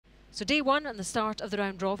So day one and the start of the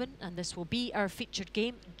round robin, and this will be our featured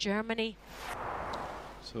game, Germany.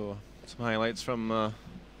 So some highlights from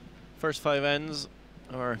first 5 ends.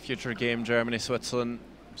 Our future game, Germany-Switzerland.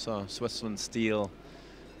 So Switzerland steal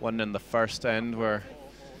one in the first end where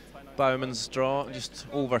Bauman's draw just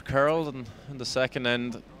over curled, and in the second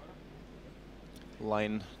end,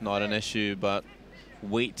 line not an issue, but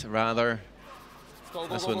weight rather.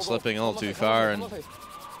 This one slipping all too far, and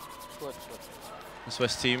the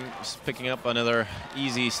Swiss team is picking up another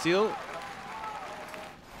easy steal.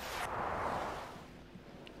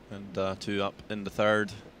 And 2 up in the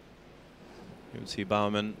third. You would see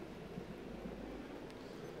Bauman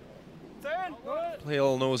play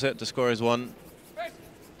all knows it to score his one.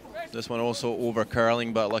 This one also over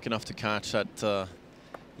curling, but lucky enough to catch that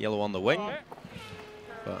yellow on the wing.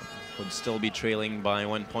 But would still be trailing by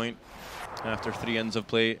 1 point after 3 ends of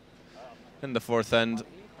play in the fourth end.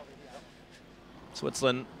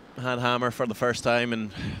 Switzerland had hammer for the first time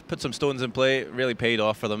and put some stones in play. It really paid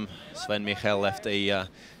off for them. Sven Michael left a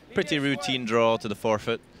pretty routine draw to the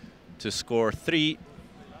forfeit to score 3.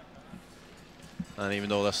 And even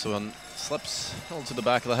though this one slips onto the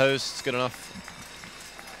back of the house, it's good enough.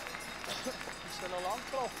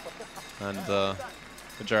 And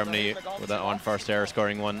Germany with that on first error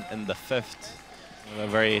scoring one in the fifth. A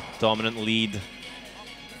very dominant lead.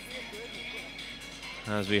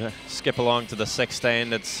 As we skip along to the sixth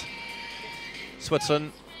end, it's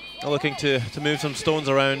Switzerland looking to move some stones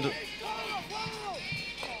around.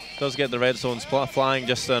 Does get the red stones flying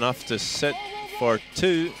just enough to sit for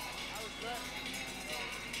 2.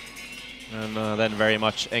 And then very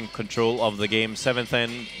much in control of the game. Seventh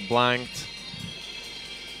end blanked.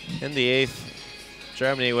 In the eighth,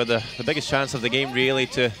 Germany with the biggest chance of the game really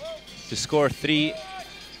to score 3,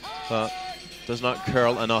 but does not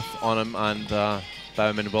curl enough on him, and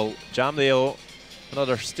Bauman will jam the O.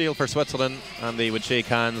 Another steal for Switzerland, and they would shake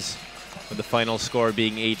hands with the final score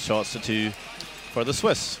being 8 shots to 2 for the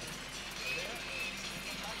Swiss.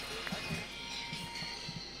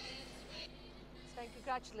 Sven,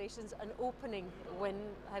 congratulations, an opening win.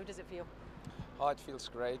 How does it feel? Oh, it feels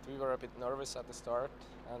great. We were a bit nervous at the start,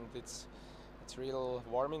 and it's real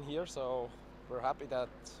warm in here, so we're happy that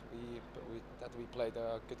we played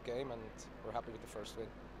a good game, and we're happy with the first win.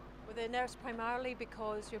 Were the nerves primarily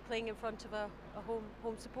because you're playing in front of a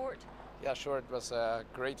home support? Yeah, sure. It was a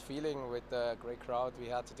great feeling with the great crowd we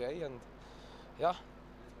had today, and yeah,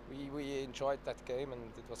 we enjoyed that game, and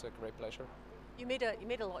it was a great pleasure. You made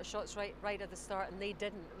a lot of shots right at the start, and they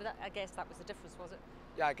didn't. I guess that was the difference, was it?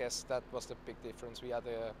 Yeah, I guess that was the big difference. We had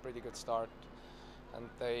a pretty good start, and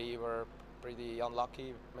they were pretty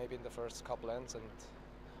unlucky maybe in the first couple ends, and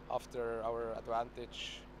after our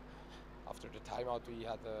advantage, after the timeout, we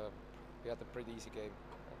had a pretty easy game.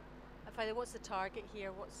 And finally, what's the target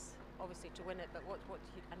here? What's obviously to win it, but what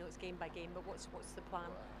I know it's game by game, but what's the plan?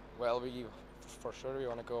 Well, for sure we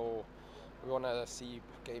want to see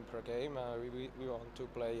game per game. We want to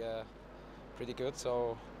play pretty good.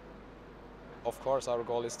 So of course our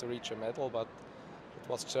goal is to reach a medal, but it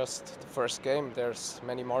was just the first game. There's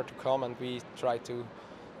many more to come, and we try to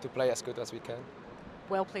play as good as we can.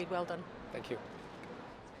 Well played, well done. Thank you.